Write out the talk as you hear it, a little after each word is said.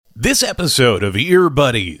This episode of Ear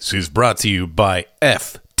Buddies is brought to you by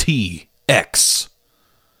FTX,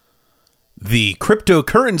 the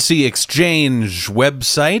cryptocurrency exchange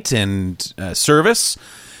website and service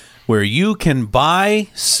where you can buy,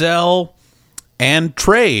 sell, and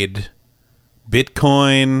trade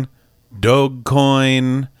Bitcoin,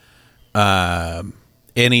 Dogecoin,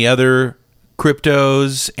 any other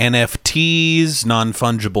cryptos, NFTs,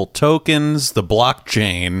 non-fungible tokens, the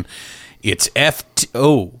blockchain. It's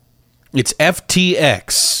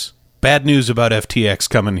FTX. Bad news about FTX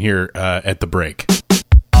coming here at the break.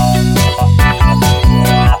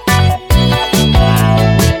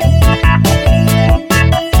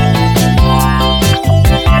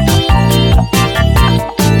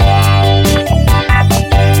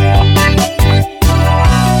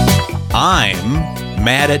 I'm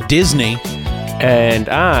mad at Disney. And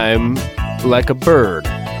I'm like a bird.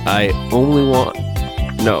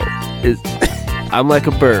 I'm like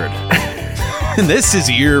a bird. And this is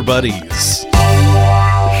Ear Buddies.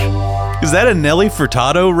 Is that a Nelly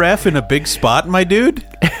Furtado ref in a big spot, my dude?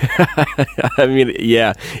 I mean,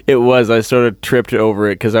 yeah, it was. I sort of tripped over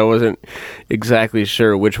it because I wasn't exactly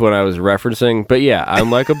sure which one I was referencing. But yeah, I'm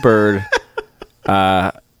like a bird.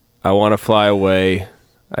 I want to fly away.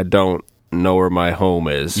 I don't know where my home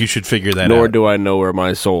is. You should figure that out. Nor do I know where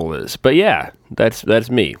my soul is. But yeah, that's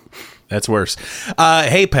me. That's worse.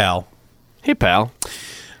 Hey, pal. Hey, pal.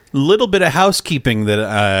 Little bit of housekeeping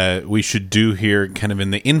that we should do here, kind of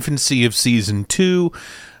in the infancy of season 2.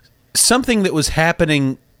 Something that was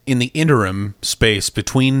happening in the interim space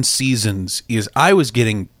between seasons is I was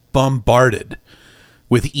getting bombarded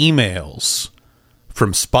with emails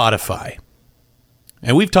from Spotify.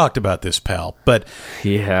 And we've talked about this, pal, but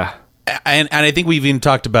yeah. And I think we've even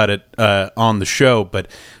talked about it on the show,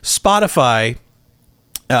 but Spotify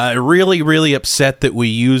really, really upset that we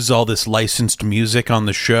use all this licensed music on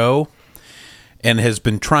the show and has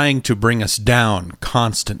been trying to bring us down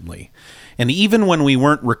constantly. And even when we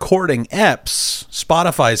weren't recording EPs,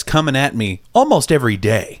 Spotify's coming at me almost every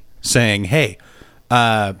day saying, hey,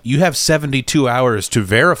 you have 72 hours to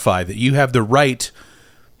verify that you have the right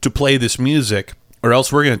to play this music, or else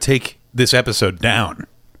we're going to take this episode down.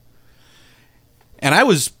 And I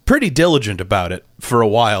was pretty diligent about it for a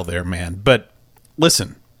while there, man. But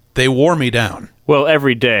listen, they wore me down. Well,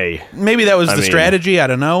 every day. Maybe that was the strategy. I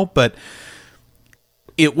don't know. But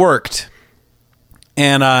it worked.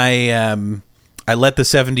 And I let the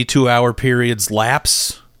 72-hour periods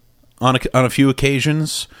lapse on a few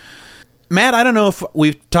occasions. Matt, I don't know if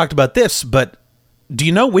we've talked about this, but do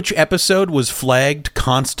you know which episode was flagged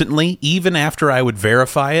constantly? Even after I would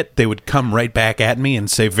verify it, they would come right back at me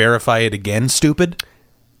and say, verify it again, stupid.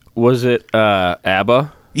 Was it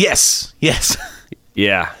ABBA? Yes.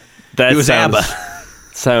 Yeah. It was ABBA.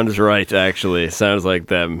 Sounds right, actually. Sounds like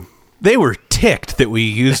them. They were ticked that we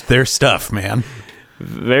used their stuff, man.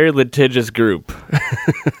 Very litigious group.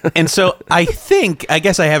 And so I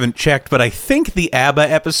guess I haven't checked, but I think the ABBA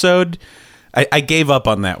episode, I gave up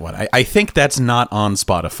on that one. I think that's not on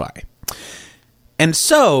Spotify. And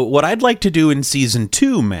so what I'd like to do in season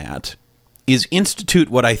 2, Matt, is institute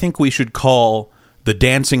what I think we should call the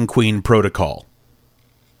Dancing Queen Protocol.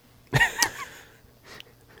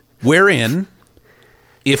 Wherein,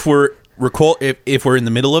 if we're in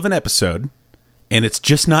the middle of an episode and it's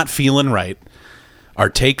just not feeling right,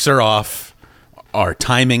 our takes are off, our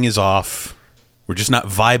timing is off, we're just not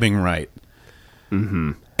vibing right.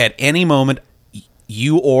 Mm-hmm. At any moment,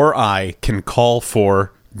 you or I can call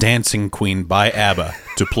for Dancing Queen by ABBA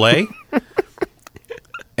to play,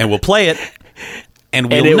 and we'll play it,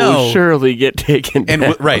 and we'll will surely get taken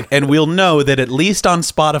down. And we'll know that at least on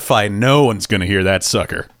Spotify, no one's going to hear that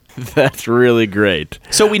sucker. That's really great.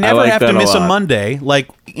 So we never have to miss a Monday. Like,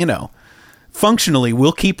 functionally,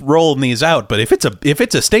 we'll keep rolling these out, but if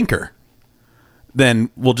it's a stinker, then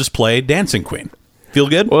we'll just play Dancing Queen. Feel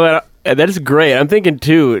good? Well, that is great. I'm thinking,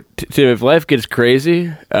 too, Tim, if life gets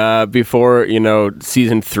crazy before,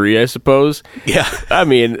 season 3, I suppose. Yeah. I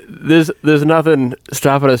mean, there's nothing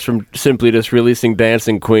stopping us from simply just releasing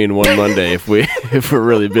Dancing Queen one Monday if we're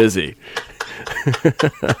really busy.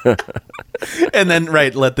 And then,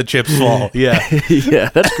 let the chips fall. Yeah. Yeah,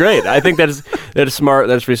 that's great. I think that's smart.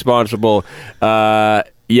 That's responsible.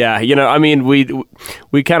 Yeah,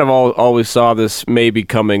 we kind of always saw this maybe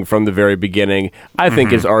coming from the very beginning. I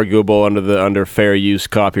think it's arguable under fair use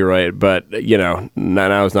copyright, but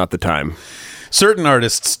now is not the time. Certain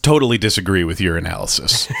artists totally disagree with your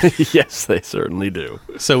analysis. Yes, they certainly do.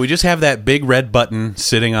 So we just have that big red button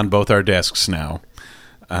sitting on both our desks now.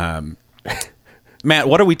 Matt,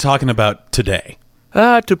 what are we talking about today?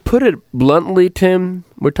 To put it bluntly, Tim,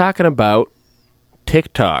 we're talking about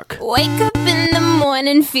TikTok. Wake up in the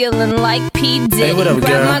morning feeling like P. Diddy. Hey, what up, Grab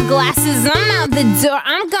girl? my glasses, I'm out the door.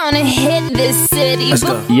 I'm gonna hit this city. Let's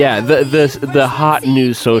go. Yeah, the hot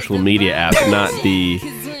new social media app, not the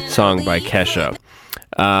song by Kesha.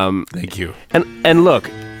 Thank you. And look,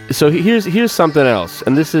 so here's something else,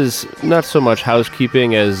 and this is not so much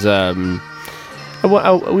housekeeping as we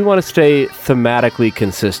want to stay thematically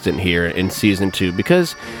consistent here in season 2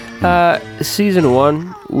 because season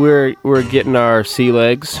 1 we're getting our sea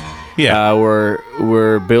legs. Yeah.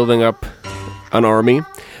 We're building up an army,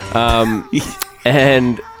 and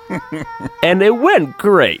it went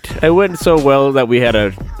great. It went so well that we had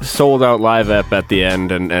a sold out live app at the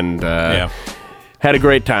end, and had a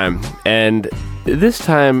great time. And this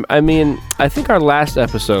time, I mean, I think our last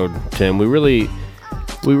episode, Tim, we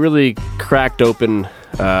really cracked open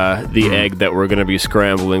the egg that we're going to be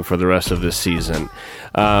scrambling for the rest of this season.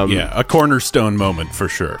 A cornerstone moment for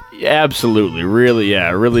sure. Absolutely.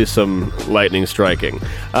 Really some lightning striking.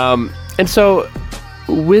 And so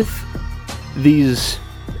with these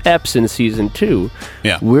eps in season 2,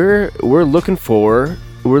 we're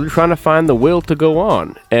trying to find the will to go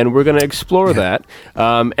on, and we're going to explore that.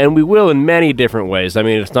 And we will in many different ways. I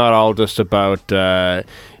mean, it's not all just about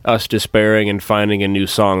us despairing and finding a new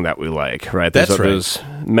song that we like, right? There's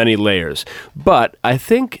many layers. But I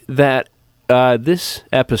think that this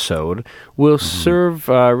episode will serve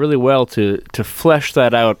really well to flesh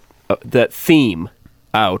that out, that theme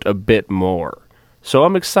out a bit more. So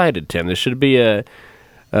I'm excited, Tim. This should be a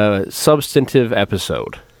substantive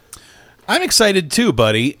episode. I'm excited too,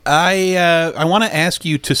 buddy. I want to ask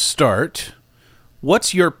you to start.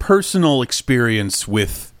 What's your personal experience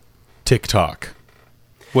with TikTok?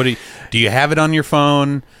 What do you have it on your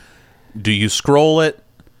phone? Do you scroll it?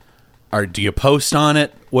 Or do you post on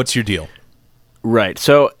it? What's your deal? Right.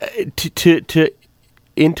 So to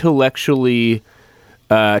intellectually,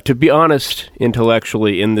 to be honest,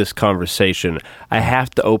 intellectually in this conversation, I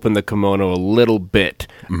have to open the kimono a little bit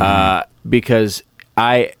because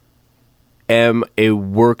I am a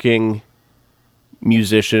working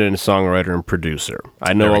musician and songwriter and producer.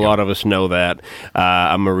 I know a lot of us know that.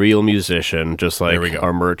 I'm a real musician, just like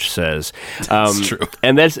our merch says. That's true,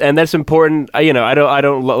 and that's important. I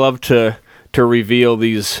don't love to reveal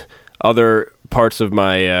these other parts of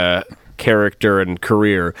my character and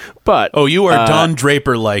career, but you are Don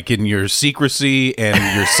Draper like in your secrecy and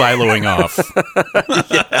your siloing off.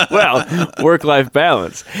 Well, work-life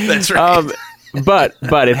balance. That's right. But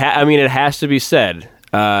it has to be said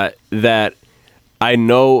that I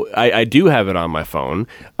know I do have it on my phone,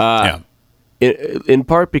 in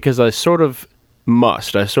part because I sort of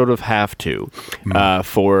must. I sort of have to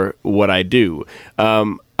for what I do.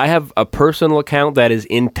 I have a personal account that is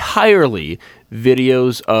entirely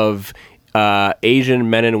videos of Asian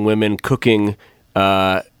men and women cooking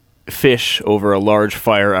fish over a large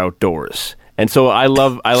fire outdoors. And so I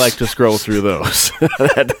like to scroll through those.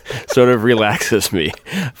 That sort of relaxes me.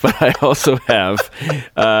 But I also have,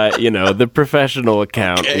 the professional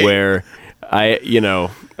account where I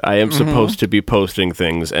am supposed to be posting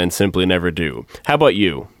things and simply never do. How about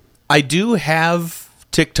you? I do have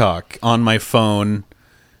TikTok on my phone,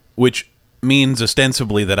 which means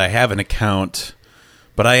ostensibly that I have an account,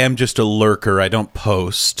 but I am just a lurker. I don't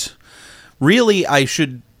post. Really, I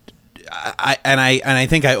should. I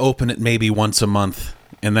think I open it maybe once a month,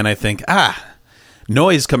 and then I think,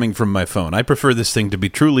 noise coming from my phone. I prefer this thing to be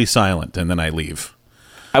truly silent, and then I leave.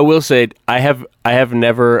 I will say I have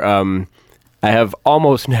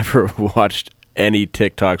almost never watched any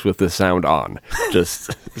TikToks with the sound on.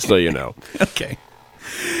 Just so you know. Okay.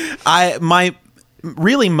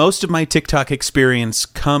 Most of my TikTok experience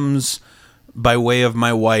comes by way of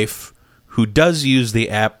my wife, who does use the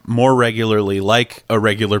app more regularly, like a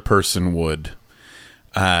regular person would.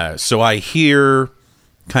 So I hear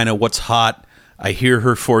kind of what's hot. I hear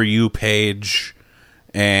her For You page.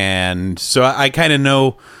 And so I kind of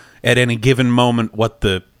know at any given moment what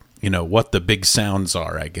the big sounds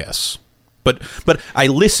are, I guess. But I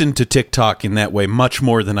listen to TikTok in that way much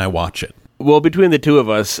more than I watch it. Well, between the two of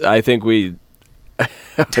us, I think we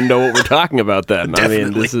know what we're talking about then. Definitely. I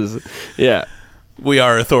mean, this is, yeah. We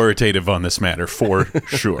are authoritative on this matter, for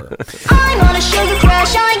sure. I'm on a sugar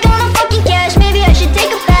crash, I ain't gonna fucking cash. Maybe I should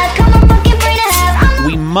take a bath, come on fucking brain to have.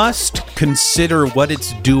 We must consider what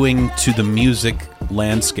it's doing to the music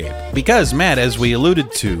landscape. Because, Matt, as we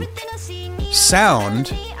alluded to,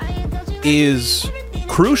 sound is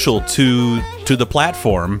crucial to the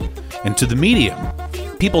platform and to the medium.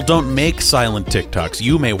 People don't make silent TikToks.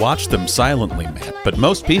 You may watch them silently, Matt, but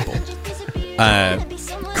most people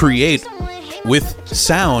create with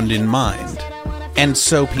sound in mind. And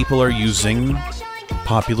so people are using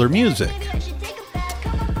popular music.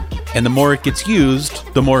 And the more it gets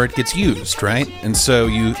used, the more it gets used, right? And so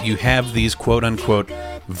you have these quote-unquote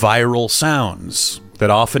viral sounds that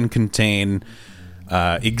often contain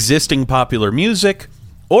existing popular music,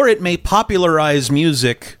 or it may popularize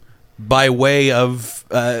music by way of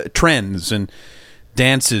trends and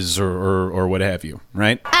dances or what have you,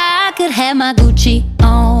 right? I could have my Gucci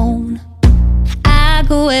on, I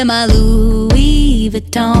could wear my Louis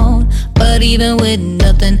Vuitton, but even with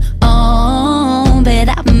nothing on, bet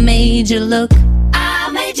I made you look. I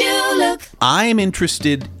made you look. I'm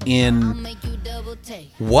interested in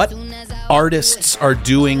what artists are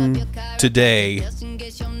doing today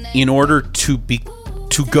in order to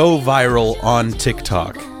go viral on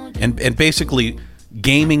TikTok, and basically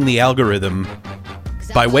gaming the algorithm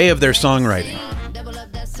by way of their songwriting,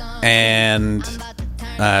 and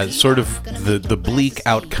sort of the bleak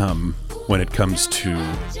outcome when it comes to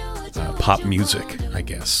pop music, I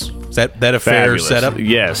guess. Is that a fair Fabulous. setup?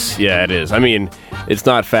 Yes, yeah, it is. I mean, it's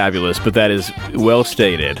not fabulous, but that is well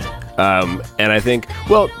stated. And I think,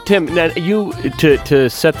 well, Tim, now you to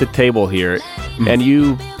set the table here, and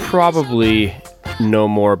you probably know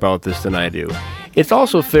more about this than I do. It's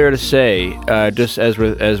also fair to say, just as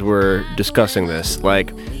we're discussing this,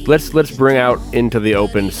 like let's bring out into the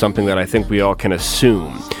open something that I think we all can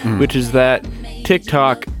assume, which is that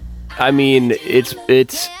TikTok, I mean,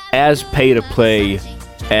 it's as pay to play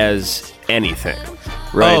as anything,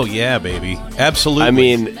 right? Oh yeah, baby, absolutely. I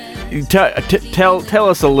mean, tell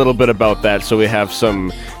us a little bit about that so we have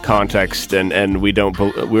some context, and we don't.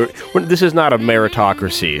 This is not a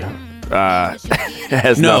meritocracy.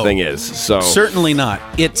 As No, nothing is. So certainly not.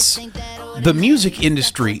 It's the music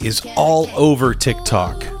industry is all over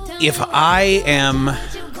TikTok. If I am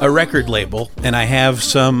a record label and I have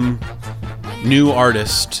some new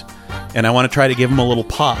artist and I want to try to give him a little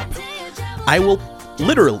pop, I will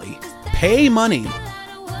literally pay money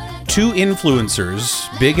to influencers,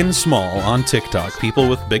 big and small, on TikTok, people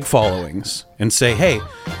with big followings, and say, hey,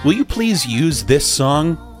 will you please use this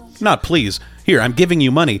song? Not please. Here, I'm giving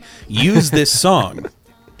you money. Use this song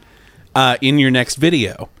in your next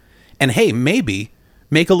video. And hey, maybe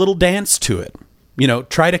make a little dance to it. You know,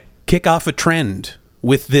 try to kick off a trend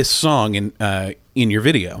with this song in your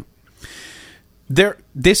video.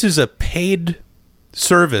 This is a paid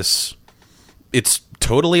service. It's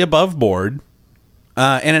totally above board.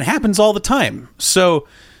 And it happens all the time. So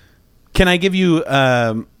can I give you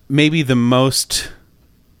maybe the most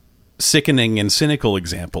sickening and cynical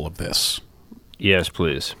example of this? yes,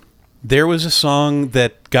 please. There was a song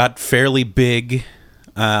that got fairly big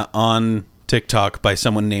on TikTok by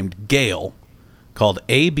someone named Gail called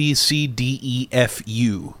ABCDEFU.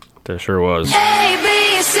 There sure was. A,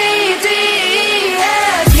 B, C, D, E,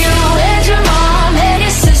 F, you and your mom and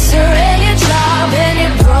your sister and your job and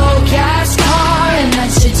your broke-ass car and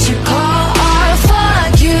that shit you call art.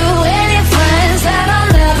 Fuck you and your friends that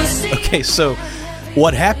I'll never see. Okay, so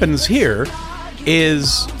what happens here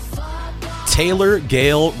is Taylor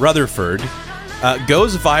Gail Rutherford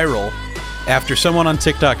goes viral after someone on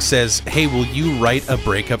TikTok says, hey, will you write a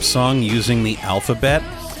breakup song using the alphabet?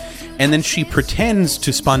 And then she pretends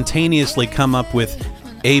to spontaneously come up with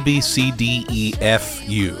ABCDEFU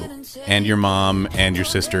and your mom and your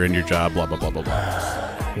sister and your job, blah, blah, blah, blah,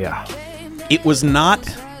 blah. Yeah. It was not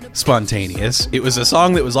spontaneous. It was a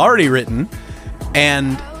song that was already written.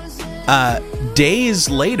 And days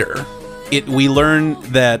later, we learn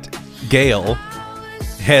that Gail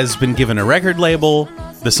has been given a record label.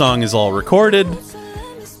 The song is all recorded.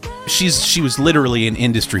 She was literally an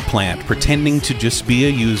industry plant, pretending to just be a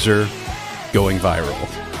user, going viral.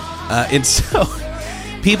 And so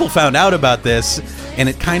people found out about this, and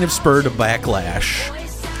it kind of spurred a backlash.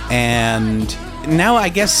 And now I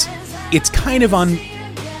guess it's kind of on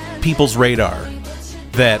people's radar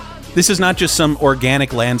that this is not just some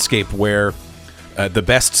organic landscape where the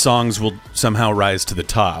best songs will somehow rise to the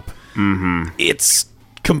top. Mm-hmm. It's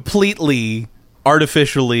completely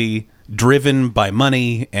artificially driven by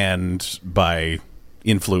money and by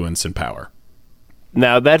influence and power.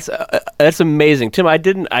 Now that's amazing, Tim. I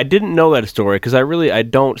didn't know that story because I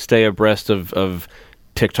don't stay abreast of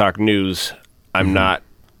TikTok news. I'm not.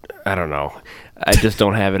 I don't know. I just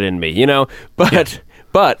don't have it in me, you know. But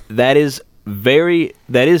that is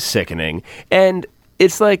sickening, and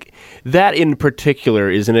it's like that in particular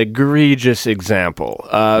is an egregious example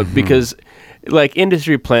because. Like,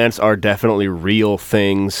 industry plants are definitely real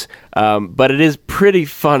things, but it is pretty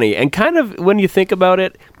funny and kind of, when you think about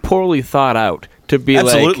it, poorly thought out to be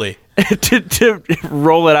Absolutely. like to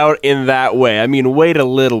roll it out in that way. I mean, wait a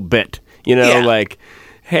little bit, you know, Yeah. like,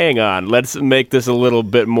 hang on, let's make this a little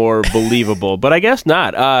bit more believable. But I guess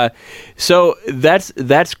not. So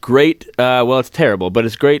that's great. Well, it's terrible, but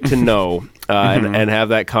it's great to know and have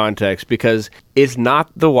that context, because it's not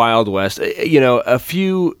the Wild West. As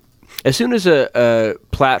soon as a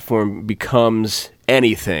platform becomes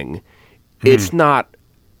anything, it's not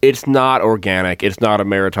organic. It's not a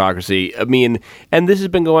meritocracy. I mean, and this has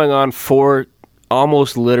been going on for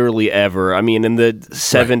almost literally ever. I mean, in the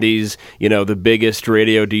 70s, the biggest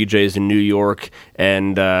radio DJs in New York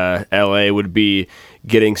and LA would be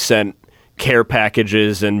getting sent care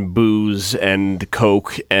packages and booze and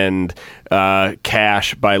coke and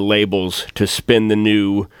cash by labels to spin the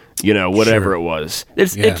new, whatever it was.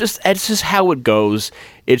 It's just how it goes.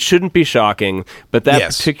 It shouldn't be shocking, but that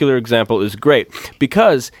particular example is great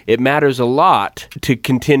because it matters a lot to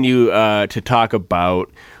continue to talk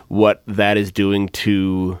about what that is doing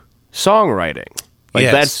to songwriting.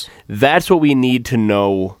 Like that's what we need to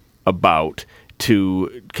know about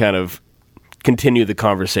to kind of continue the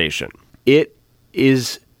conversation. It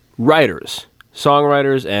is writers,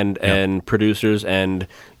 songwriters and producers and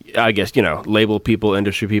I guess, label people,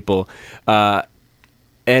 industry people,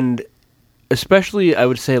 and especially I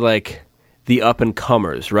would say like the up and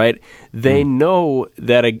comers, right? They know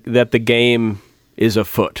that the game is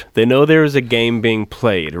afoot. They know there is a game being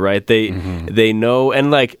played, right? They know,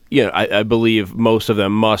 and like, I believe most of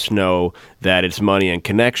them must know that it's money and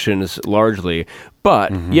connections largely.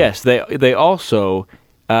 But yes, they also,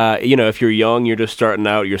 if you're young, you're just starting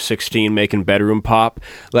out, you're 16 making bedroom pop,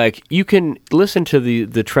 like you can listen to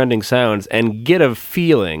the trending sounds and get a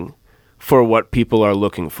feeling for what people are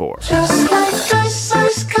looking for. Just like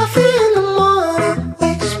iced coffee in the morning,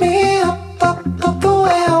 wakes me up the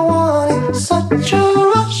way I want it. Such a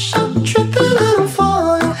rush, I'm tripping and I'm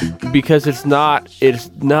falling. Because it's not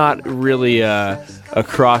really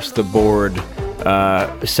across the board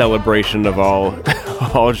celebration of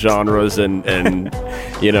all genres and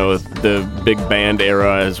the big band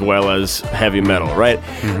era as well as heavy metal, right?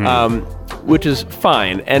 Which is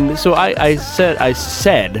fine. And so I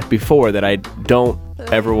said before that I don't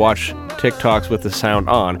ever watch TikToks with the sound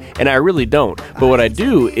on, and I really don't. But what I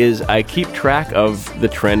do is I keep track of the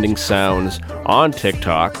trending sounds on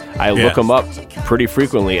TikTok. I look them up pretty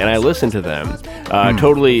frequently, and I listen to them.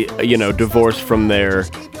 Totally, divorced from their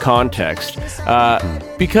context,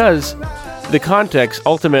 because the context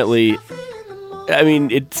ultimately, I mean,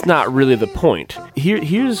 it's not really the point.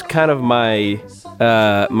 Here's kind of my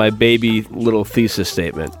baby little thesis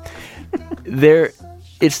statement.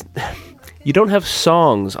 You don't have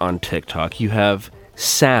songs on TikTok. You have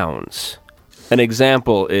sounds. An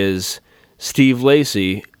example is Steve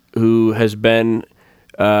Lacy, who has been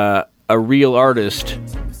a real artist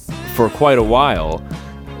for quite a while.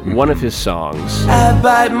 One of his songs. I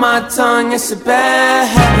bite my tongue, it's a bad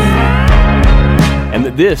habit. And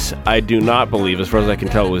this, I do not believe, as far as I can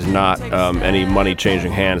tell, was not any money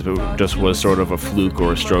changing hands, but just was sort of a fluke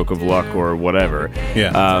or a stroke of luck or whatever.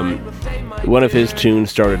 One of his tunes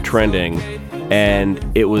started trending, and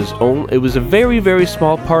it was a very, very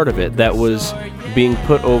small part of it that was being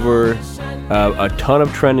put over a ton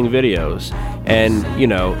of trending videos. And,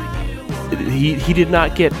 he did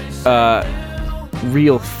not get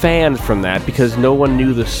real fans from that because no one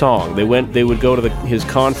knew the song. They would go to his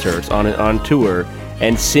concerts on tour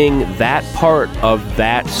and sing that part of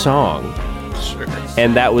that song. Sure.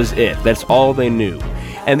 And that was it. That's all they knew.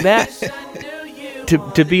 And that,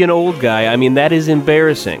 to be an old guy, I mean, that is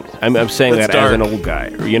embarrassing. I'm saying that's that dark. As an old guy,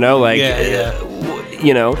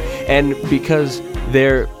 and because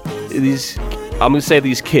they're these, I'm going to say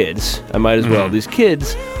these kids, I might as well, these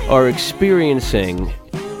kids are experiencing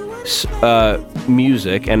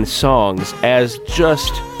music and songs as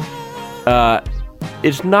just,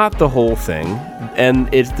 it's not the whole thing, and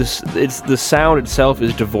it's the sound itself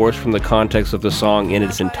is divorced from the context of the song in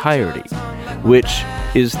its entirety, which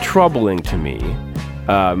is troubling to me,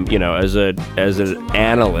 as an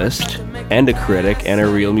analyst and a critic and a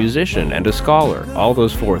real musician and a scholar, all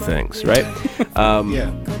those four things, right?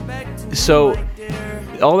 So,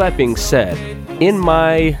 all that being said, in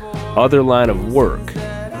my other line of work,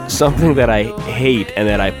 something that I hate and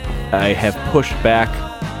that I have pushed back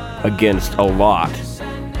against a lot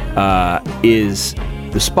is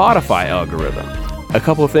the Spotify algorithm. A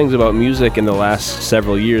couple of things about music in the last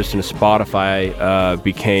several years since Spotify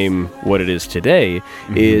became what it is today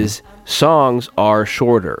is songs are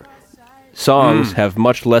shorter. Songs have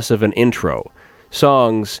much less of an intro.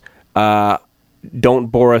 Songs don't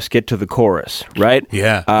bore us, get to the chorus, right?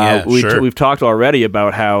 We've talked already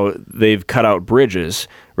about how they've cut out bridges,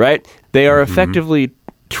 right? They are effectively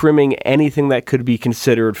trimming anything that could be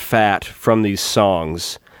considered fat from these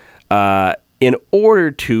songs in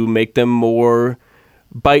order to make them more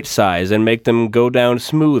bite-sized and make them go down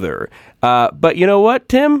smoother. But you know what,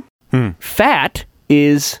 Tim? Fat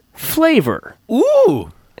is flavor.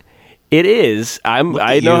 Ooh. It is.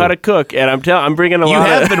 I know how to cook, and I'm bringing a lot. You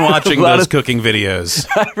have of, been watching a lot those of- cooking videos.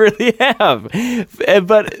 I really have,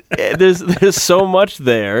 but there's so much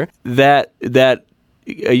there that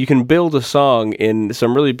you can build a song in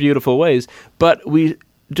some really beautiful ways, but we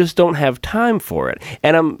just don't have time for it.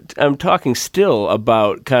 And I'm talking still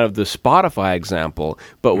about kind of the Spotify example,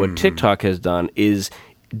 but what TikTok has done is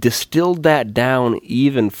distilled that down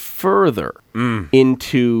even further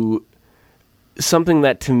into something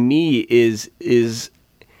that to me is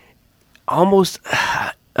almost,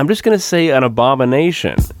 I'm just going to say, an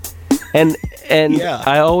abomination. And Yeah.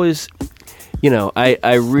 I always,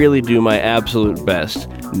 I really do my absolute best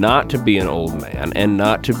not to be an old man and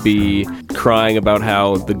not to be crying about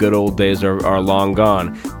how the good old days are long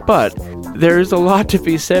gone. But there's a lot to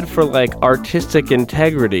be said for like artistic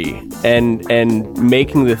integrity and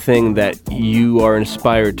making the thing that you are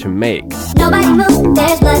inspired to make. Nobody move,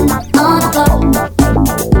 there's blood on the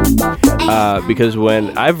floor. Because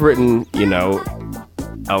when I've written,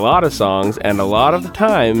 a lot of songs, and a lot of the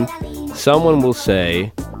time, someone will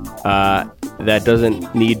say, that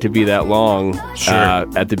doesn't need to be that long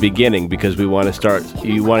at the beginning because you want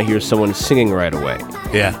to hear someone singing right away.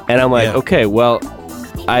 Yeah. And I'm like, Yeah. okay, well,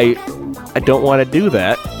 I don't want to do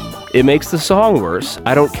that. It makes the song worse.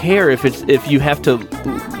 I don't care if you have to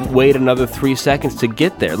wait another 3 seconds to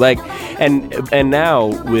get there. Like, and now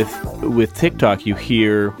with TikTok, you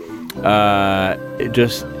hear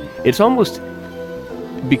it's almost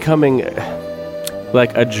becoming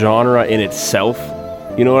like a genre in itself.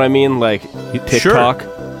 You know what I mean? Like TikTok.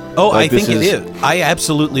 Oh, Like, I think this it is. I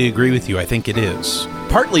absolutely agree with you. I think it is.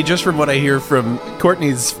 Partly just from what I hear from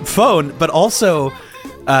Courtney's phone, but also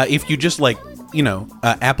if you just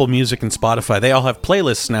Apple Music and Spotify, they all have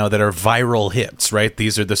playlists now that are viral hits, right?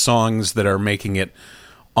 These are the songs that are making it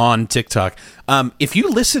on TikTok. If you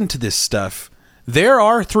listen to this stuff, there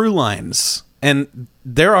are through lines and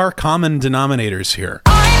there are common denominators here.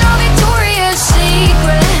 I know Victoria's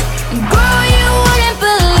Secret. Girl, you wouldn't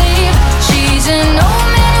believe she's an old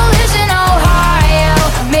man who lives in Ohio,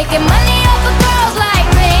 making money off of girls like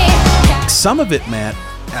me. Some of it, Matt,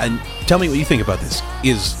 and tell me what you think about this,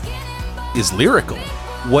 is lyrical.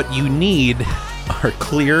 What you need are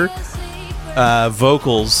clear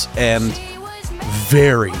vocals and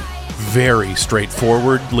very, very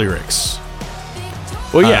straightforward lyrics.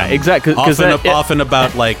 Well, yeah, exactly. Often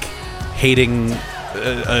about like hating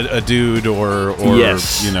a dude or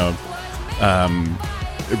Yes.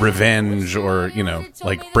 revenge or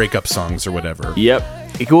like breakup songs or whatever. Yep.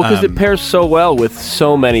 Well, because it pairs so well with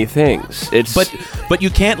so many things. But you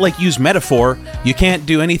can't use metaphor. You can't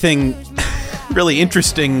do anything really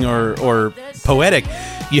interesting or poetic.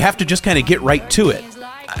 You have to just kind of get right to it.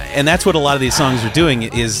 And that's what a lot of these songs are doing,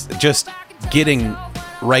 is just getting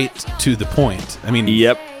right to the point. I mean,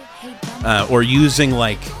 Yep. Or using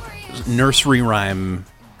like nursery rhyme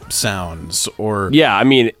sounds or Yeah, I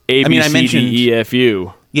mean, A, B, I C, mentioned- D, E, F,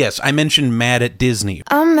 U. Yes, I mentioned Mad at Disney.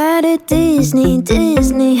 I'm mad at Disney.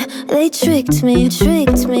 They tricked me,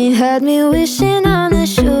 had me wishing on a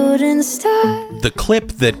shooting star. The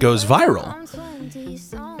clip that goes viral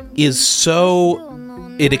is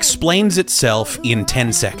it explains itself in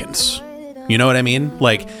 10 seconds. You know what I mean?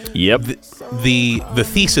 Like, Yep. the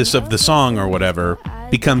thesis of the song or whatever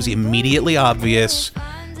becomes immediately obvious,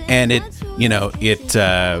 and it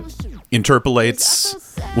interpolates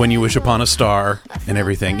When You Wish Upon a Star and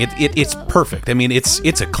everything. It's perfect. I mean, it's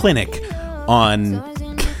a clinic on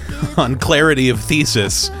clarity of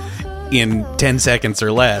thesis in 10 seconds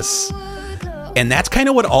or less. And that's kind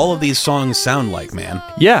of what all of these songs sound like, man.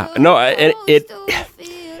 Yeah, no,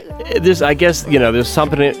 there's, I guess, there's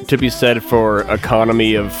something to be said for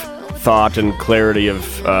economy of thought and clarity of,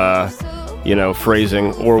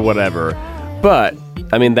 phrasing or whatever. But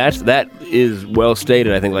I mean, that is well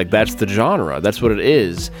stated. I think like that's the genre. That's what it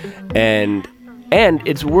is, and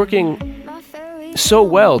it's working so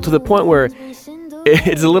well to the point where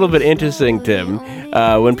it's a little bit interesting, Tim,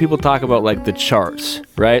 when people talk about like the charts,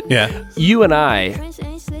 right? Yeah. You and I,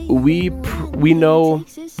 we know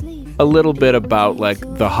a little bit about like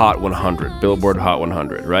the Hot 100, Billboard Hot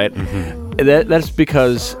 100, right? Mm-hmm. That's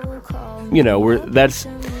because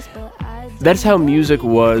that's how music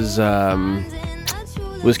was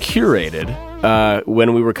curated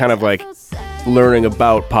when we were kind of like learning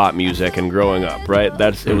about pop music and growing up, right?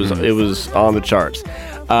 It was on the charts.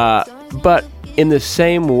 But in the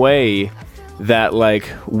same way that like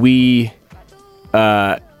we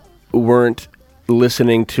weren't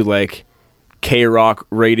listening to like K-Rock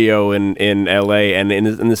radio in LA, and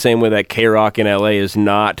in the same way that K-Rock in LA is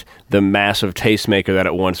not the massive tastemaker that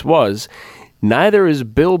it once was, neither is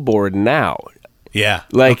Billboard now. Yeah.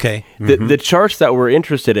 Like, okay. the charts that we're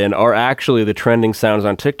interested in are actually the trending sounds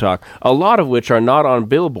on TikTok, a lot of which are not on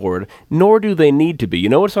Billboard, nor do they need to be. You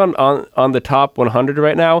know what's on the top 100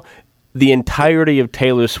 right now? The entirety of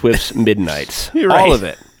Taylor Swift's Midnights. You're right. All of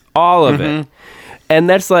it. All of it. And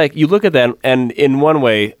that's like, you look at that, and in one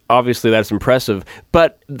way, obviously that's impressive,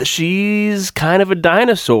 but she's kind of a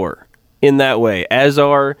dinosaur in that way, as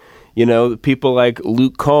are, you know, people like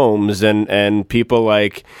Luke Combs and people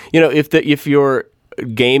like, you know, if you're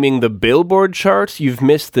gaming the Billboard charts, you've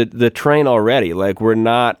missed the train already. Like, we're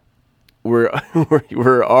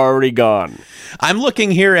already gone. I'm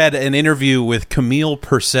looking here at an interview with Camille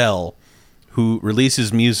Purcell, who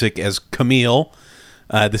releases music as Camille.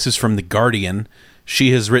 This is from The Guardian.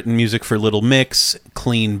 She has written music for Little Mix,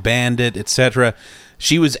 Clean Bandit, etc.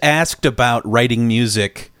 She was asked about writing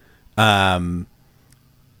music now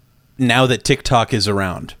that TikTok is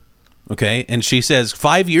around. Okay? And she says,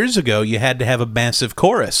 5 years ago, you had to have a massive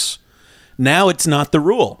chorus. Now it's not the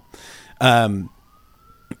rule.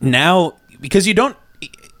 Now, because you don't,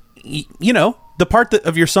 you know, the part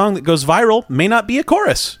of your song that goes viral may not be a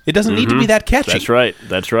chorus. It doesn't need to be that catchy. That's right.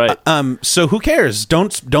 That's right. So who cares?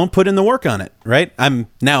 Don't put in the work on it, right? I'm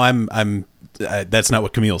that's not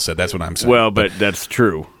what Camille said. That's what I'm saying. Well, but that's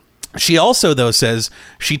true. She also, though, says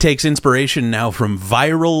she takes inspiration now from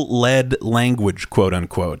viral-led language, quote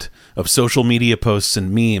unquote, of social media posts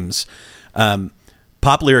and memes.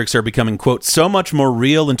 Pop lyrics are becoming, quote, so much more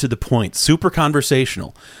real and to the point, super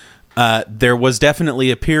conversational. There was definitely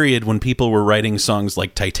a period when people were writing songs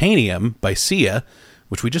like Titanium by Sia,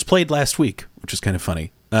 which we just played last week, which is kind of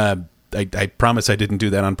funny. I promise I didn't do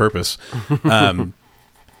that on purpose.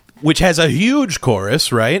 Which has a huge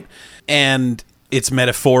chorus, right? And it's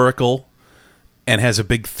metaphorical and has a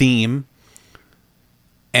big theme.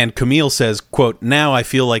 And Camille says, quote, now I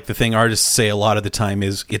feel like the thing artists say a lot of the time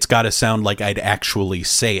is it's got to sound like I'd actually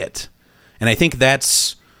say it. And I think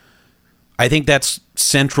that's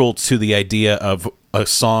central to the idea of a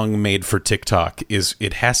song made for TikTok is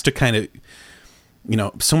it has to kind of, you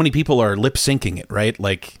know, so many people are lip syncing it, right?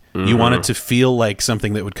 Like you want it to feel like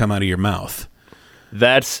something that would come out of your mouth.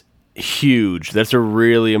 That's huge. That's a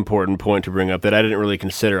really important point to bring up that I didn't really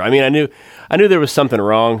consider. I mean, I knew there was something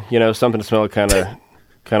wrong, you know, something smelled kind of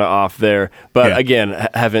off there. But Yeah. again,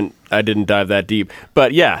 I didn't dive that deep.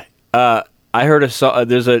 But yeah, I heard a song. I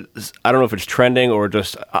don't know if it's trending or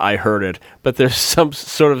just I heard it, but there's some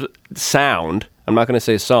sort of sound. I'm not going to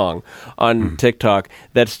say song on TikTok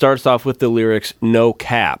that starts off with the lyrics "No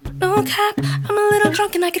cap." No cap, I'm a little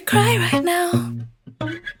drunk and I could cry right now.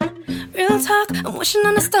 Real talk, I'm wishing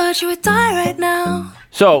on a star you would die right now.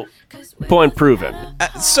 So, point proven.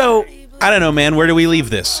 So, I don't know, man. Where do we leave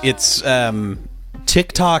this? It's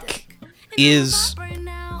TikTok is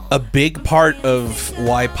a big part of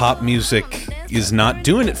why pop music is not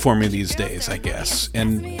doing it for me these days, I guess.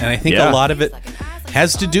 And I think a lot of it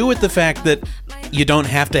has to do with the fact that you don't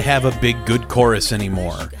have to have a big, good chorus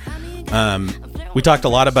anymore. We talked a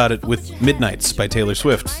lot about it with Midnights by Taylor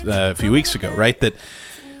Swift a few weeks ago, right? That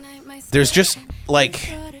there's just,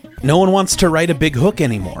 like, no one wants to write a big hook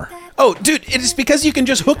anymore. Oh, dude, it's because you can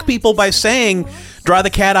just hook people by saying, draw the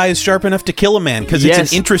cat eyes sharp enough to kill a man, because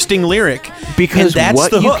it's an interesting lyric. Because and that's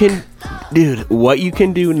what the hook. What you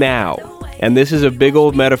can do now, and this is a big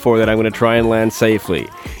old metaphor that I'm going to try and land safely.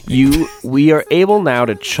 We are able now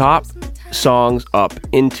to chop songs up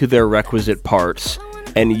into their requisite parts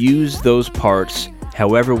and use those parts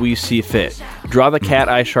however we see fit. Draw the cat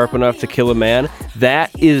eye sharp enough to kill a man. That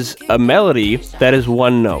is a melody that is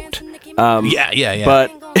one note. Yeah.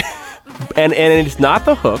 But and it's not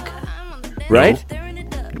the hook, right?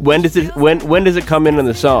 No. When does it come in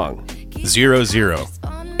the song?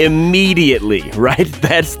 0-0. Immediately, right?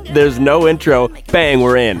 There's no intro. Bang,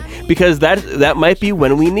 we're in. Because that might be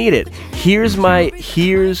when we need it. Here's my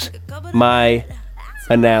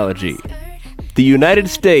analogy. The United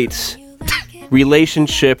States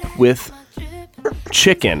relationship with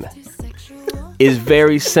chicken is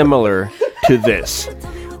very similar to this.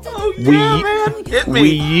 We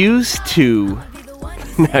used to,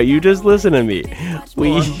 now you just listen to me.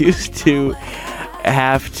 We used to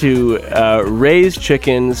have to raise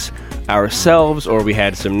chickens ourselves, or we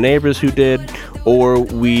had some neighbors who did, or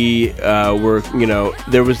we were,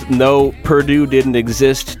 there was no, Purdue didn't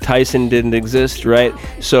exist, Tyson didn't exist, right?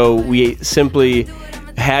 So we simply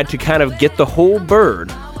had to kind of get the whole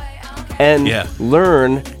bird and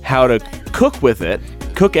learn how to cook with it,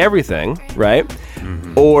 cook everything, right?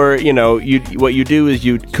 Or, what you do is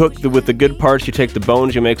you cook with the good parts, you take the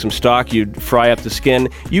bones, you make some stock, you fry up the skin.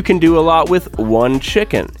 You can do a lot with one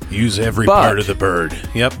chicken. Use every But- part of the bird.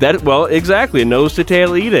 Yep. Exactly, nose to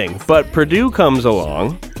tail eating. But Purdue comes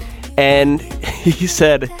along, and he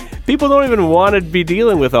said, people don't even want to be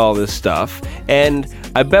dealing with all this stuff, and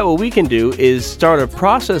I bet what we can do is start a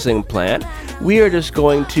processing plant. We are just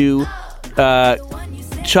going to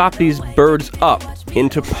chop these birds up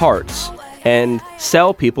into parts and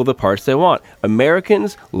sell people the parts they want.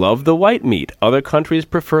 Americans love the white meat. Other countries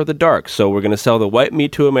prefer the dark, so we're going to sell the white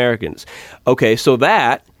meat to Americans. Okay, so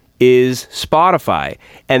that is Spotify.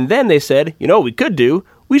 And then they said, what we could do?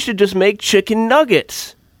 We should just make chicken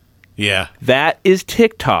nuggets. Yeah. That is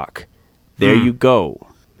TikTok. There you go.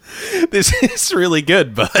 This is really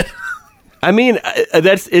good, bud. I mean,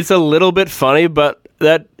 it's a little bit funny, but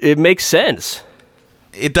that it makes sense.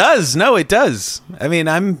 It does. No, it does. I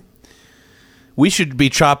mean, we should be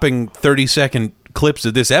chopping 30-second clips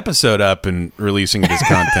of this episode up and releasing it as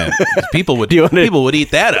content. People would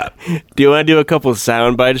eat that up. Do you want to do a couple of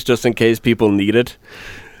sound bites just in case people need it?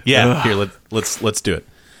 Yeah. Here, let's do it.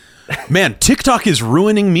 Man, TikTok is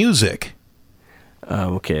ruining music.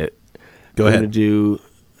 Okay. Go I'm ahead. You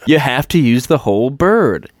have to use the whole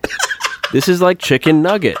bird. This is like chicken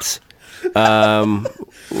nuggets.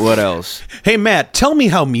 What else? Hey, Matt, tell me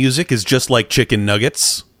how music is just like chicken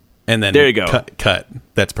nuggets. And then There you go. Cut.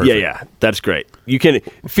 That's perfect. Yeah, that's great. You can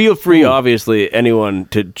feel free, obviously, anyone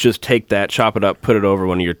to just take that, chop it up, put it over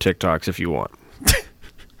one of your TikToks if you want.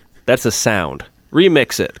 That's a sound.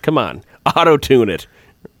 Remix it. Come on. Auto-tune it.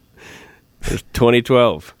 It's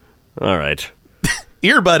 2012. All right.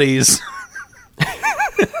 Ear buddies.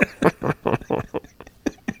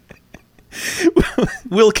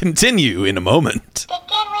 We'll continue in a moment. Chicken wing,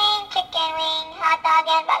 hot dog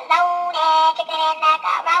and bologna, chicken and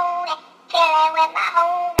macaroni, chillin' with my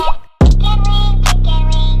homies. Chicken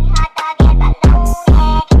wing, hot dog and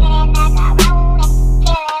bologna, chicken and macaroni,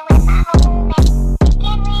 chillin' with my homies.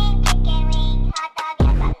 Chicken wing, hot dog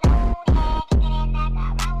and bologna, chicken and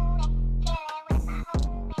macaroni, chillin' with my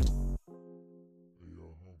homies.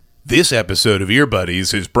 This episode of Ear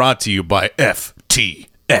Buddies is brought to you by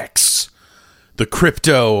FTX, the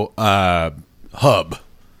crypto hub.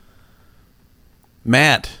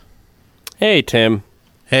 Matt, Hey, Tim.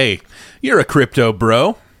 hey, you're a crypto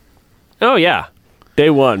bro. Oh, yeah. Day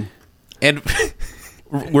one. And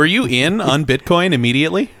were you in on Bitcoin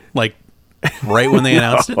immediately? Like, right when they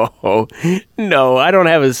announced it? Oh, no, I don't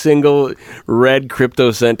have a single red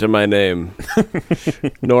crypto cent to my name.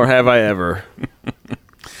 Nor have I ever.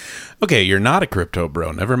 Okay, you're not a crypto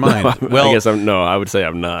bro. Never mind. Well, I guess I would say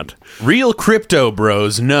I'm not. real crypto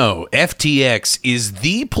bros know FTX is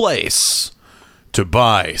the place to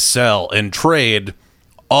buy, sell, and trade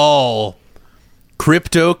all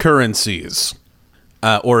cryptocurrencies.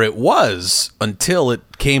 Or it was until it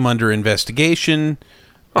came under investigation.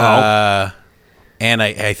 And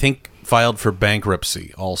I think filed for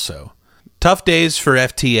bankruptcy also. Tough days for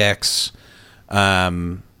FTX.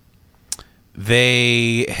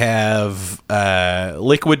 They have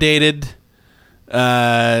liquidated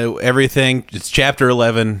everything. It's Chapter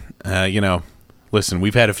 11. Listen,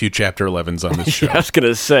 we've had a few Chapter 11s on this show. I was going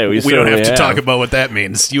to say, we We don't have to certainly talk about what that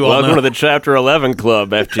means. You all Welcome know. to the Chapter 11 Club,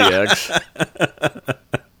 FTX.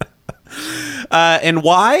 And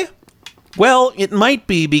why? Well, it might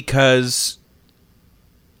be because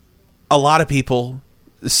a lot of people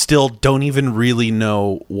still don't even really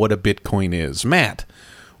know what a Bitcoin is. Matt,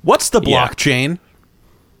 what's the Yeah. blockchain?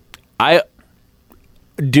 I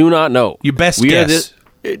do not know. Your best We are guess.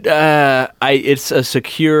 it's a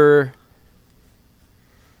secure...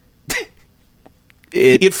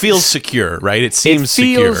 It feels secure, right? It seems it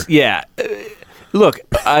feels, secure. Yeah. Look,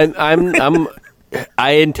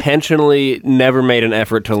 I intentionally never made an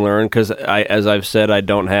effort to learn because, as I've said, I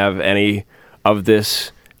don't have any of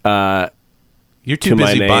this. You're too to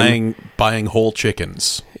my busy name. buying whole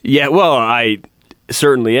chickens. Yeah, well, I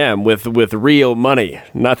certainly am with real money.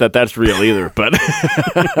 Not that that's real either, but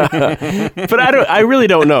but I really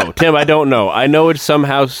don't know, Tim. I don't know. I know it's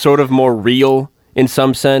somehow sort of more real in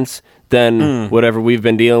some sense than whatever we've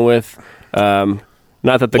been dealing with.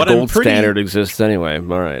 Not that the What I'm gold pretty- standard exists anyway.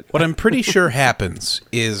 All right. What I'm pretty sure happens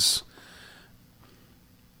is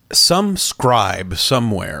some scribe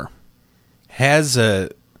somewhere has a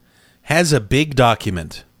big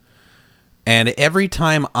document, and every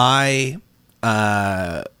time I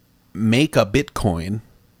make a Bitcoin,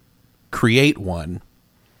 create one,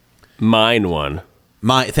 Mine one.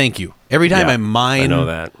 thank you. Every time Yeah, I mine I know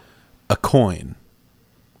that. a coin,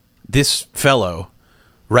 this fellow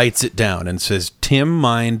writes it down and says, Tim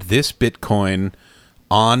mined this Bitcoin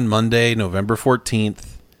on Monday, November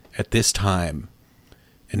 14th at this time.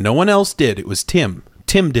 And no one else did. It was Tim.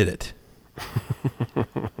 Tim did it.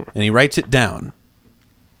 And he writes it down.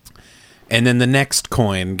 And then the next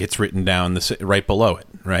coin gets written down right below it,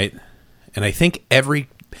 right? And I think every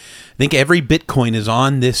Bitcoin is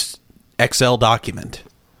on this Excel document,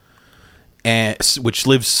 which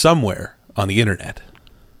lives somewhere on the internet.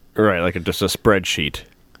 Right, like just a spreadsheet.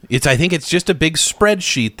 I think it's just a big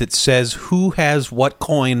spreadsheet that says who has what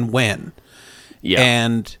coin when. Yeah.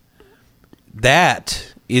 And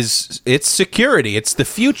it's security. It's the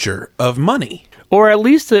future of money. Or at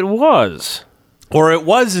least it was. Or it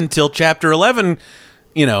was until Chapter 11,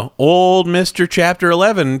 old Mr. Chapter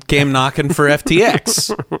 11 came knocking for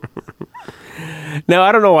FTX. Now,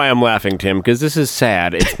 I don't know why I'm laughing, Tim, because this is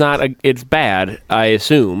sad. It's bad, I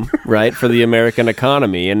assume, right, for the American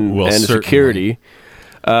economy and security.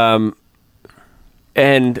 But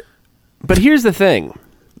here's the thing.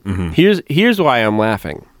 Mm-hmm. Here's why I'm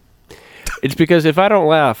laughing. It's because if I don't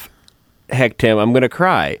laugh, heck, Tim, I'm going to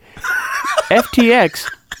cry. FTX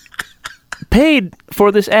paid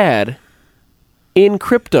for this ad in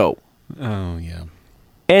crypto. Oh, yeah.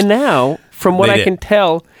 And now, from what I can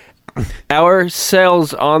tell, our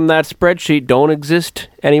cells on that spreadsheet don't exist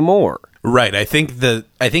anymore. Right. I think the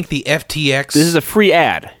FTX... This is a free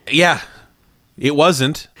ad. Yeah. It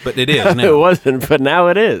wasn't, but it is now. It wasn't, but now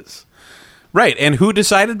it is. Right. And who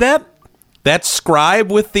decided that? That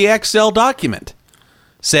scribe with the Excel document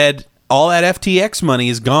said, all that FTX money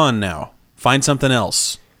is gone now. Find something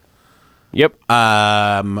else. Yep.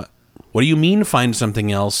 What do you mean find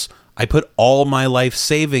something else? I put all my life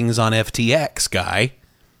savings on FTX, guy.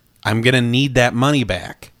 I'm going to need that money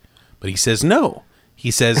back. But he says no. He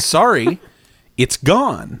says, sorry, it's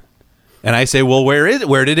gone. And I say, well, where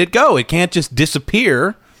did it go? It can't just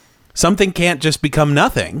disappear. Something can't just become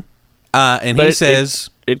nothing. And he says...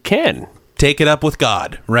 It can. Take it up with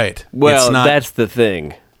God. Right. Well, that's the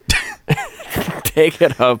thing. Take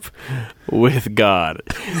it up with God.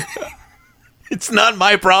 It's not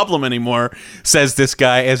my problem anymore, says this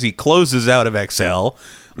guy as he closes out of Excel,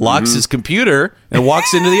 locks his computer, and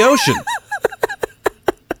walks into the ocean.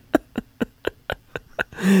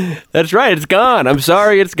 That's right. It's gone. I'm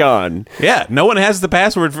sorry, it's gone. Yeah, no one has the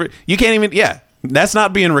password for... You can't even... Yeah, that's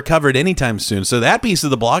not being recovered anytime soon. So that piece of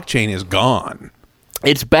the blockchain is gone.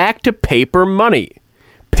 It's back to paper money.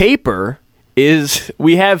 Paper is...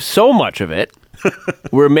 We have so much of it.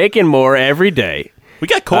 We're making more every day. We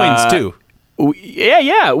got coins, too.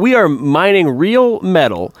 Yeah. We are mining real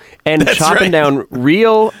metal and chopping down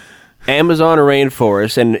real Amazon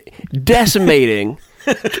rainforests and decimating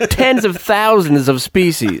tens of thousands of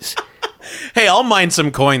species. Hey, I'll mine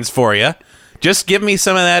some coins for you. Just give me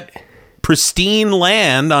some of that pristine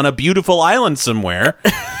land on a beautiful island somewhere.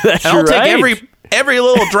 That's and I'll right. take every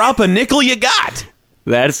little drop of nickel you got.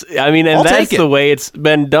 That's the way it's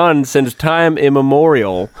been done since time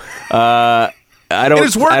immemorial. It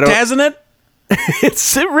has worked, hasn't it?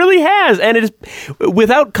 It really has, and it is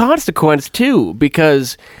without consequence too.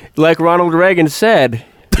 Because, like Ronald Reagan said,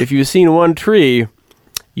 if you've seen one tree,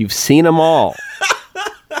 you've seen them all.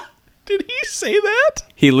 Did he say that?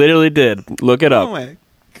 He literally did. Look it up. Oh my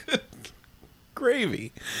good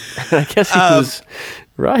gravy! I guess he was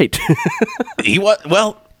right. He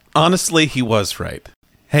was honestly, he was right.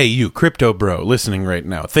 Hey, you crypto bro, listening right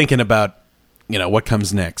now, thinking about what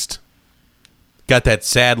comes next. Got that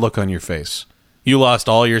sad look on your face. You lost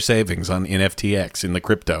all your savings in FTX, in the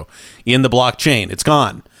crypto, in the blockchain. It's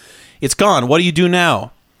gone. It's gone. What do you do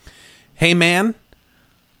now? Hey, man,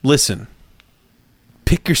 listen.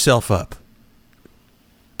 Pick yourself up.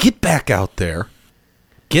 Get back out there.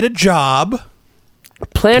 Get a job.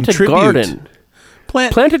 Plant a garden.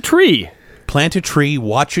 Plant a tree. Plant a tree,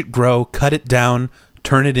 watch it grow, cut it down,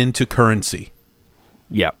 turn it into currency.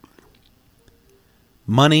 Yep.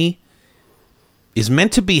 Money is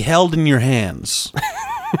meant to be held in your hands.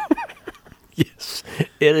 Yes,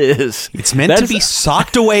 it is. It's meant to be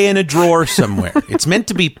socked away in a drawer somewhere. It's meant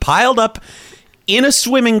to be piled up in a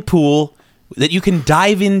swimming pool that you can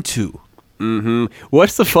dive into. Mm-hmm.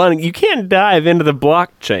 What's the fun? You can't dive into the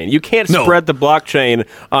blockchain. You can't spread the blockchain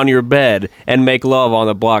on your bed and make love on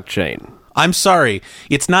the blockchain. I'm sorry.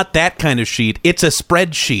 It's not that kind of sheet. It's a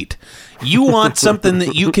spreadsheet. You want something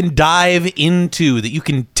that you can dive into, that you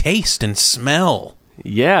can taste and smell.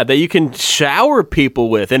 Yeah, that you can shower people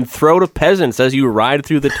with and throw to peasants as you ride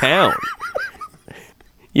through the town.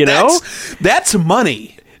 You know? That's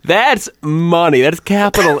money. That's money. That's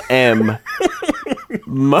capital M.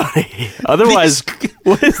 Money. Otherwise,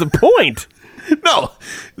 what is the point? No,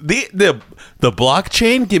 the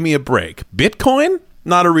blockchain. Give me a break. Bitcoin,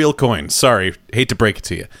 not a real coin. Sorry, hate to break it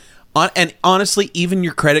to you. And honestly, even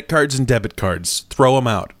your credit cards and debit cards, throw them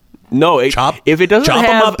out. No, If it doesn't chop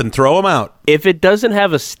have, them up and throw them out. If it doesn't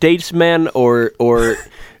have a statesman or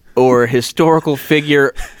historical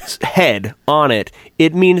figure head on it,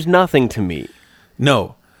 it means nothing to me.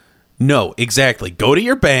 No, exactly. Go to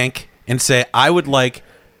your bank and say, I would like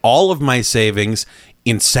all of my savings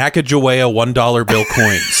in Sacagawea $1 bill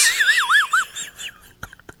coins.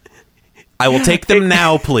 I will take them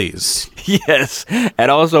now, please. Yes, and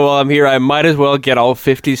also while I'm here, I might as well get all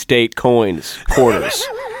 50 state coins, quarters.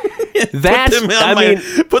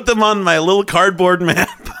 Put them on my little cardboard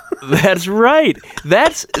map. That's right.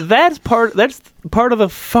 That's part of the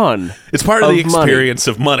fun. It's part of the money. experience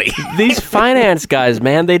of money. These finance guys,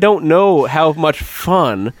 man, they don't know how much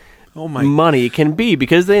fun money can be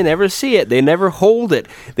because they never see it. They never hold it.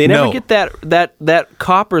 They never get that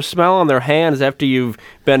copper smell on their hands after you've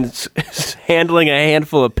been handling a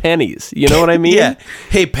handful of pennies. You know what I mean? Yeah.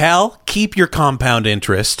 Hey, pal, keep your compound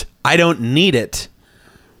interest. I don't need it.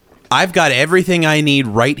 I've got everything I need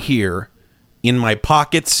right here in my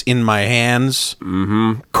pockets, in my hands.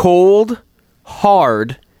 Mm-hmm. Cold,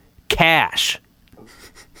 hard cash.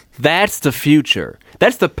 That's the future.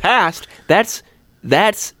 That's the past. That's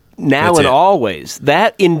now and always.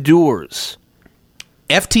 That endures.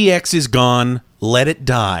 FTX is gone. Let it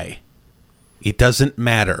die. It doesn't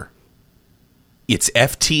matter. It's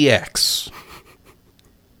FTX.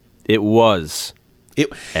 It was.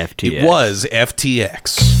 FTX. It was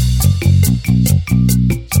FTX.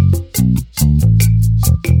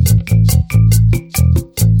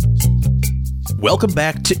 Welcome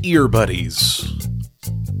back to Ear Buddies.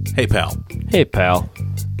 Hey, pal. Hey, pal.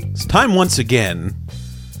 It's time once again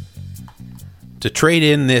to trade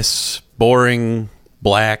in this boring,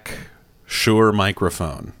 black, Shure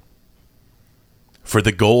microphone for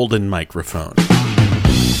the golden microphone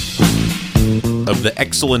of the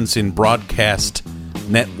Excellence in Broadcast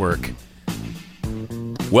Network.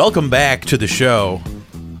 Welcome back to the show,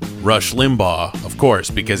 Rush Limbaugh, of course,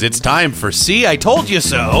 because it's time for See, I Told You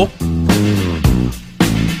So.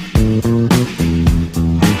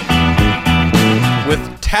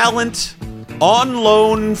 With talent on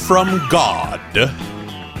loan from God,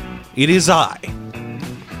 it is I,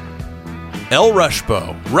 El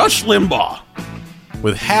Rushbo, Rush Limbaugh,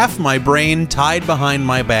 with half my brain tied behind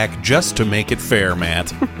my back just to make it fair,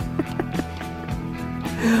 Matt.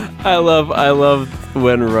 I love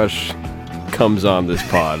when Rush comes on this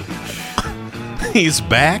pod. He's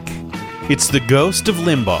back. It's the ghost of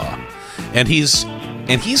Limbaugh, and he's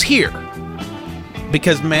here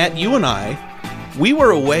because Matt, you and I, we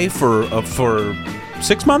were away for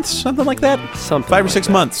 6 months, something like that, 5 or 6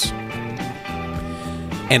 months,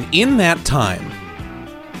 and in that time,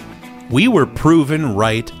 we were proven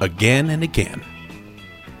right again and again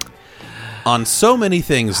on so many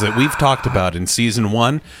things that we've talked about in season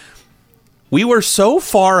 1. We were so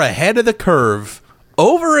far ahead of the curve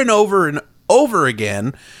over and over and over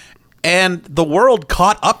again, and the world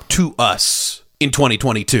caught up to us in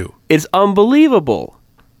 2022. It's unbelievable.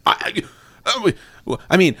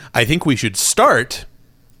 I mean, I think we should start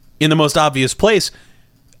in the most obvious place.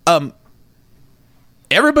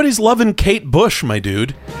 Everybody's loving Kate Bush, my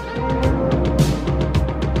dude.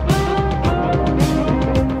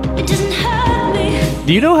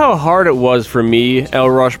 Do you know how hard it was for me, El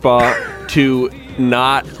Rushbaugh, to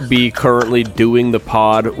not be currently doing the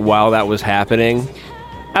pod while that was happening?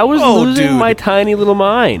 I was losing my tiny little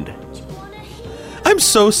mind. I'm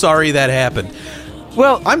so sorry that happened.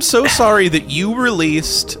 Well, I'm so sorry that you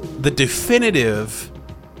released the definitive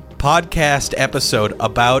podcast episode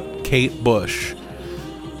about Kate Bush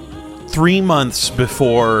 3 months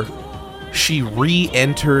before she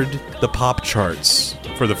re-entered the pop charts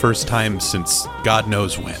for the first time since God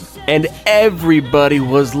knows when. And everybody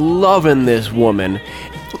was loving this woman.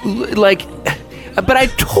 But I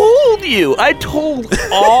told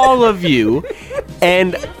all of you,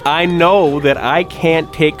 and I know that I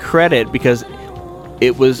can't take credit because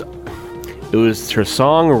it was her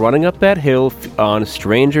song Running Up That Hill on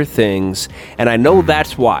Stranger Things, and I know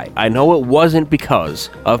that's why. I know it wasn't because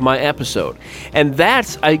of my episode. And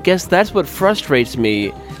I guess that's what frustrates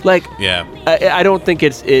me. I don't think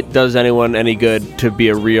it does anyone any good to be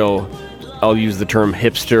a real, I'll use the term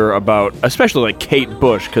hipster about, especially like Kate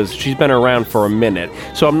Bush, because she's been around for a minute.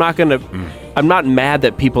 So I'm not mad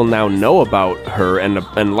that people now know about her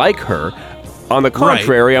and like her. On the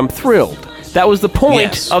contrary, I'm thrilled. That was the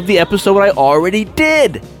point of the episode I already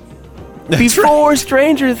did. Before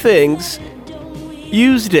Stranger Things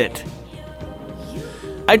used it.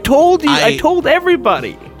 I told you. I I- told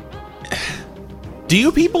everybody. Do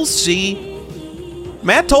you people see?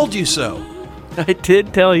 Matt told you so. I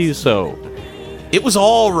did tell you so. It was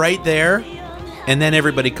all right there, and then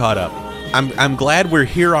everybody caught up. I'm glad we're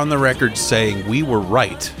here on the record saying we were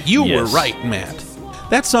right. You were Yes. right, Matt.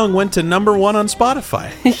 That song went to number 1 on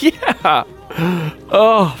Spotify. Yeah.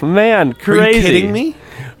 Oh man, Are crazy. you kidding me?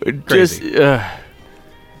 Just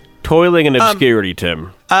toiling in obscurity,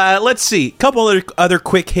 Tim. Let's see. Couple other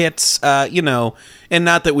quick hits. You know, and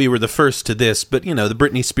not that we were the first to this, but you know, the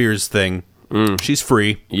Britney Spears thing. She's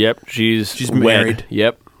free. Yep, she's wed. married.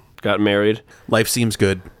 Yep, got married. Life seems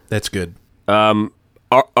good. That's good.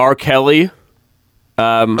 R. Kelly,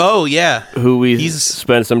 Oh yeah, who we He's-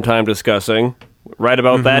 spent some time discussing, right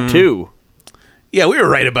about that too. yeah. We were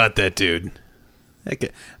right about that dude.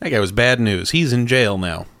 That guy was bad news. He's in jail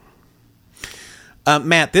now.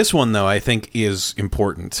 Matt, this one though I think is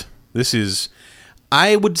important. This is,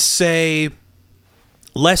 I would say,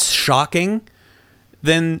 less shocking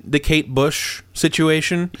than the Kate Bush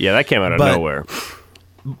situation. Yeah, that came out of But- nowhere.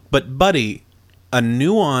 But, buddy, a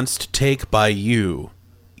nuanced take by you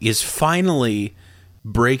is finally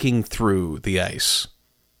breaking through the ice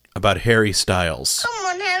about Harry Styles. Come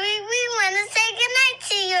on, Harry, we want to say goodnight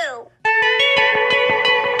to you.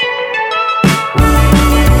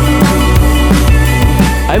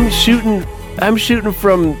 I'm shooting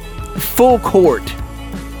from full court,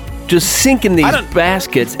 just sinking these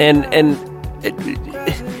baskets, and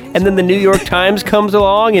then the New York Times comes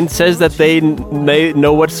along and says that they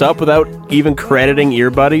know what's up without even crediting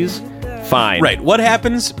Earbuddies. Fine. Right. What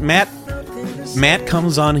happens? Matt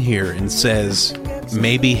comes on here and says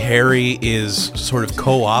maybe Harry is sort of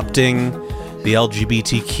co-opting the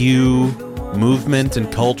LGBTQ movement and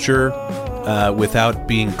culture without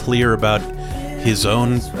being clear about his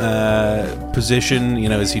own position. You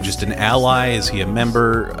know, is he just an ally? Is he a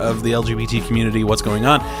member of the LGBT community? What's going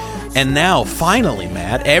on? And now, finally,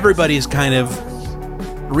 Matt, everybody's kind of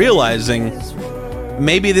realizing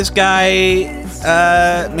maybe this guy's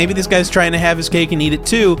trying to have his cake and eat it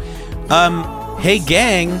too. Hey,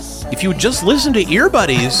 gang, if you would just listen to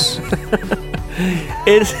Earbuddies,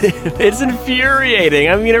 It's infuriating.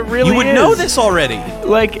 I mean, it really you would is. know this already.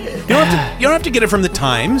 Like, You don't have to get it from the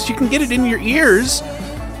Times. You can get it in your ears,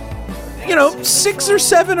 6 or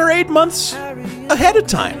 7 or 8 months ahead of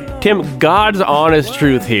time. Tim, God's honest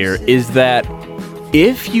truth here is that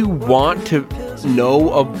if you want to know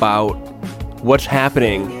about what's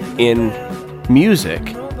happening in music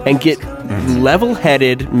and get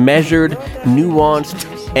level-headed, measured, nuanced,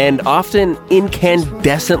 and often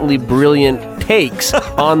incandescently brilliant takes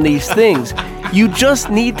on these things, you just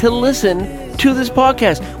need to listen to this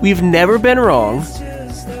podcast. We've never been wrong,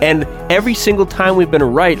 and every single time we've been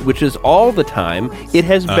right, which is all the time, it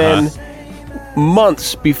has been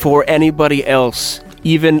months before anybody else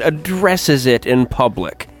even addresses it in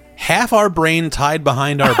public. Half our brain tied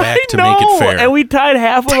behind our back to I make know, it fair. and we tied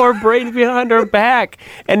half of our brains behind our back,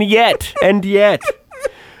 and yet,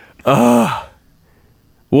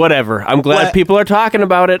 whatever. I'm glad What? people are talking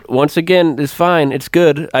about it. Once again, it's fine. It's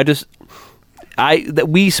good. That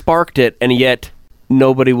we sparked it, and yet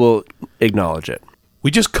nobody will acknowledge it. We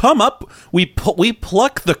just come up, we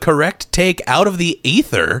pluck the correct take out of the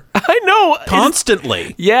ether I know.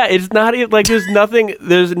 constantly. Yeah, it's not even like there's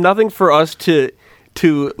nothing for us to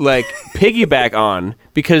like piggyback on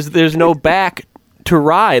because there's no back to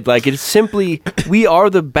ride. Like, it's simply we are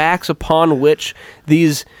the backs upon which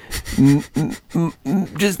these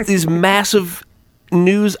just these massive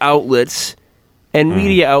news outlets and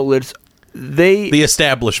media outlets The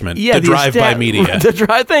establishment, the drive-by media.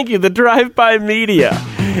 Thank you, the drive-by media.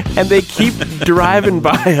 And they keep driving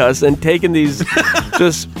by us and taking these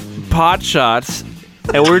just pot shots,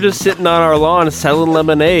 and we're just sitting on our lawn selling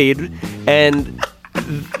lemonade, and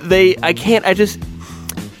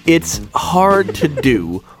it's hard to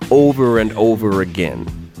do over and over again.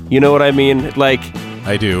 You know what I mean? Like,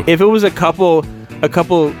 I do. if it was a couple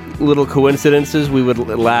little coincidences, we would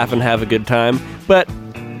laugh and have a good time. But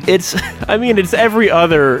it's every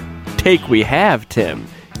other take we have, Tim.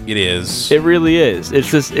 It is. It really is. It's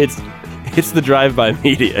the drive-by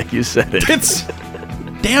media. You said it. It's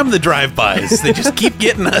damn the drive-bys. They just keep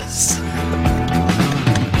getting us.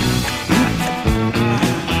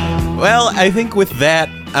 Well, I think with that,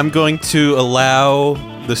 I'm going to allow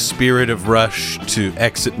the spirit of Rush to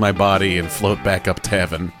exit my body and float back up to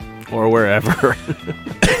heaven. Or wherever.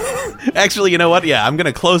 Actually, you know what? Yeah, I'm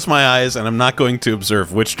going to close my eyes and I'm not going to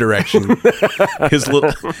observe which direction his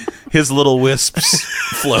little wisps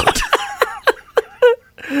float.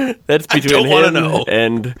 That's between don't wanna him know.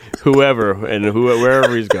 and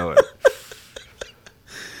wherever he's going.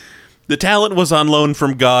 The talent was on loan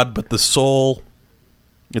from God, but the soul,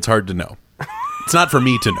 it's hard to know. It's not for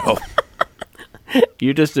me to know.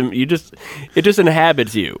 It just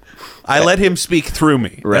inhabits you. I let him speak through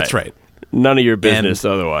me. Right. That's right. None of your business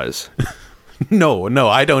otherwise. No,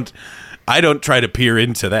 I don't try to peer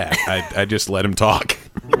into that. I just let him talk.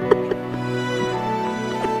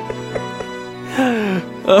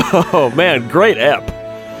 Oh man, great ep.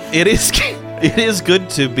 It is good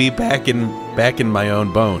to be back in my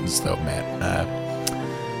own bones, though, Matt.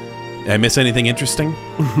 Did I miss anything interesting?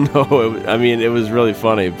 No, it was really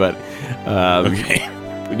funny, but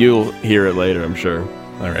Okay. you'll hear it later, I'm sure.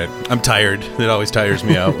 All right. I'm tired. It always tires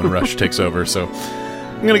me out when Rush takes over, so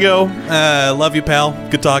I'm going to go. Love you, pal.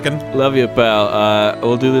 Good talking. Love you, pal.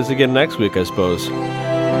 We'll do this again next week, I suppose.